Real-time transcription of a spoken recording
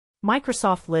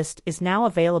Microsoft List is now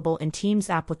available in Teams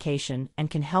application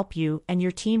and can help you and your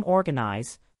team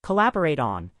organize, collaborate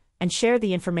on, and share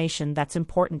the information that's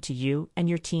important to you and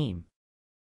your team.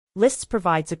 Lists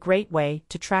provides a great way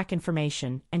to track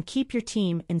information and keep your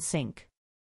team in sync.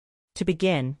 To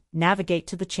begin, navigate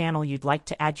to the channel you'd like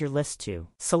to add your list to.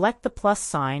 Select the plus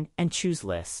sign and choose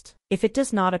List. If it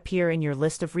does not appear in your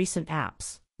list of recent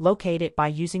apps, locate it by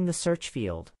using the search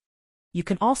field. You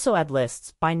can also add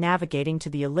lists by navigating to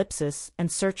the ellipsis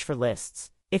and search for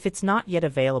lists, if it's not yet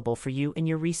available for you in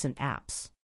your recent apps.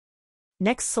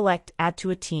 Next, select Add to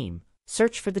a Team.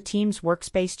 Search for the Teams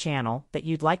workspace channel that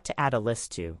you'd like to add a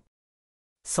list to.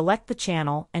 Select the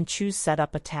channel and choose Set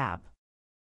up a tab.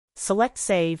 Select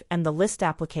Save and the list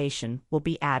application will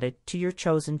be added to your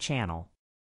chosen channel.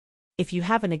 If you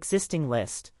have an existing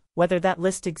list, whether that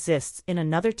list exists in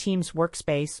another Teams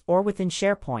workspace or within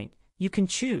SharePoint, you can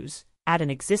choose Add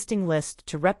an existing list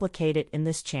to replicate it in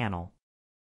this channel.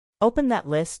 Open that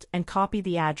list and copy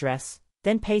the address,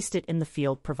 then paste it in the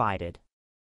field provided.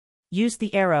 Use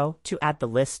the arrow to add the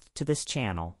list to this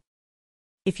channel.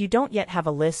 If you don't yet have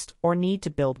a list or need to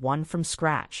build one from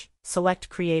scratch, select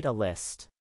Create a List.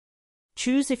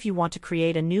 Choose if you want to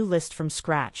create a new list from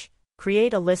scratch,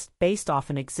 create a list based off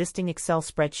an existing Excel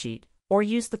spreadsheet, or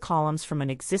use the columns from an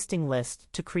existing list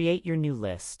to create your new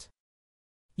list.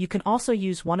 You can also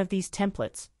use one of these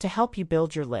templates to help you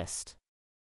build your list.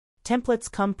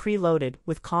 Templates come preloaded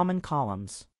with common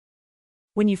columns.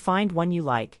 When you find one you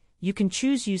like, you can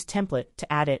choose Use Template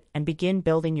to add it and begin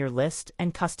building your list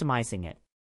and customizing it.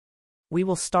 We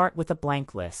will start with a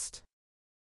blank list.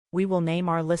 We will name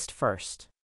our list first.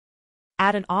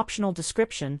 Add an optional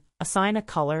description, assign a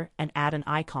color, and add an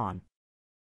icon.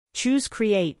 Choose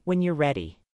Create when you're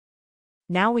ready.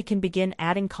 Now we can begin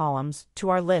adding columns to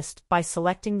our list by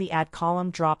selecting the Add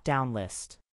Column drop-down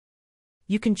list.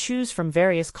 You can choose from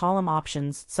various column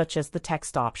options such as the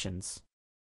text options.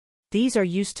 These are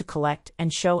used to collect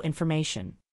and show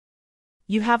information.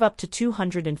 You have up to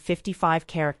 255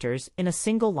 characters in a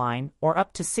single line or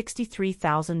up to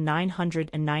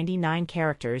 63,999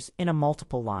 characters in a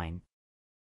multiple line.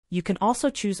 You can also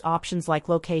choose options like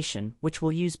location, which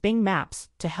will use Bing Maps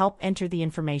to help enter the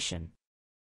information.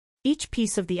 Each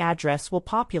piece of the address will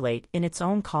populate in its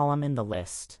own column in the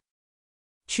list.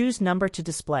 Choose number to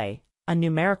display, a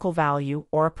numerical value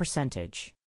or a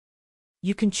percentage.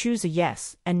 You can choose a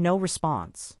yes and no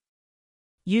response.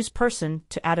 Use person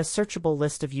to add a searchable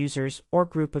list of users or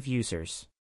group of users.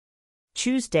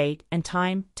 Choose date and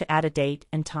time to add a date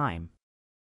and time.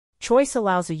 Choice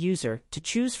allows a user to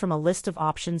choose from a list of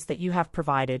options that you have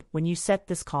provided when you set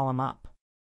this column up.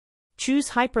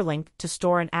 Choose hyperlink to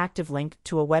store an active link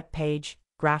to a web page,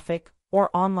 graphic,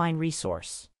 or online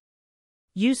resource.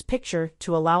 Use picture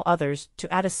to allow others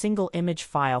to add a single image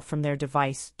file from their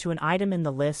device to an item in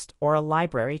the list or a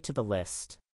library to the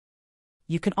list.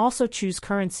 You can also choose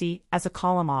currency as a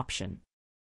column option.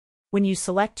 When you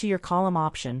select to your column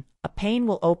option, a pane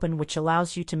will open which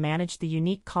allows you to manage the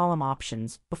unique column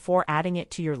options before adding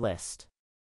it to your list.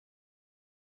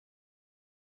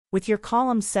 With your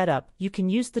columns set up, you can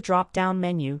use the drop-down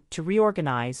menu to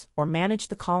reorganize or manage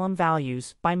the column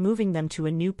values by moving them to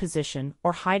a new position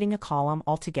or hiding a column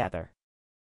altogether.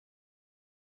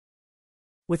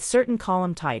 With certain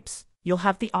column types, you'll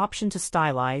have the option to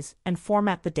stylize and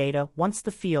format the data once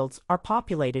the fields are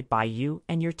populated by you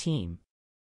and your team.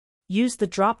 Use the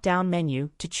drop-down menu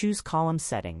to choose column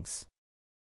settings.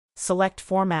 Select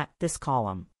Format this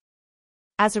column.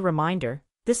 As a reminder,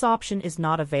 this option is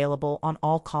not available on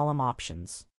all column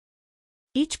options.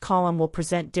 Each column will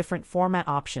present different format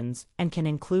options and can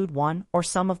include one or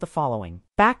some of the following.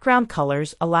 Background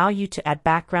colors allow you to add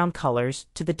background colors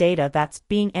to the data that's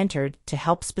being entered to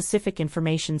help specific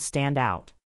information stand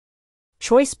out.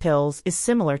 Choice pills is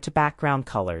similar to background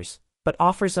colors, but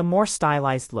offers a more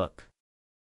stylized look.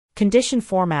 Condition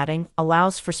formatting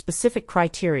allows for specific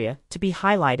criteria to be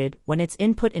highlighted when it's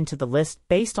input into the list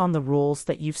based on the rules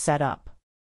that you've set up.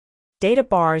 Data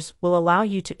bars will allow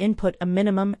you to input a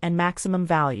minimum and maximum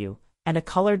value, and a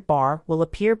colored bar will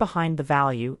appear behind the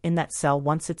value in that cell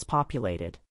once it's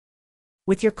populated.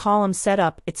 With your column set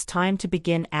up, it's time to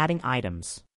begin adding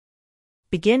items.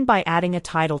 Begin by adding a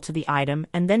title to the item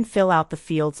and then fill out the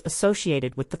fields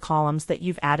associated with the columns that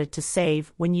you've added to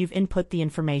save when you've input the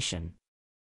information.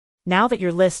 Now that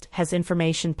your list has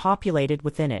information populated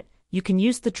within it, you can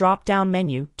use the drop-down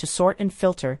menu to sort and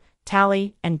filter,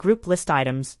 tally, and group list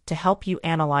items to help you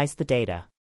analyze the data.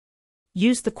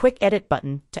 Use the Quick Edit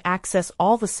button to access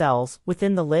all the cells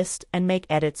within the list and make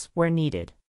edits where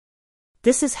needed.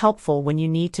 This is helpful when you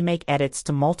need to make edits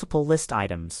to multiple list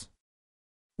items.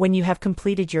 When you have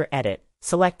completed your edit,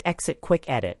 select Exit Quick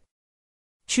Edit.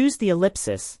 Choose the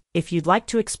ellipsis if you'd like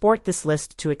to export this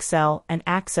list to Excel and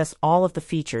access all of the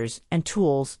features and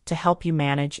tools to help you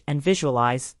manage and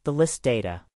visualize the list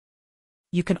data.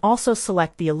 You can also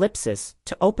select the ellipsis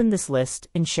to open this list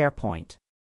in SharePoint.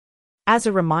 As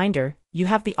a reminder, you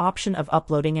have the option of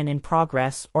uploading an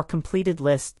in-progress or completed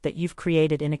list that you've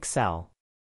created in Excel.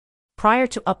 Prior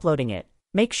to uploading it,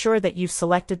 make sure that you've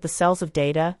selected the cells of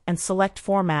data and select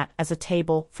Format as a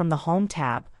Table from the Home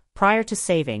tab prior to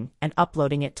saving and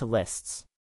uploading it to Lists.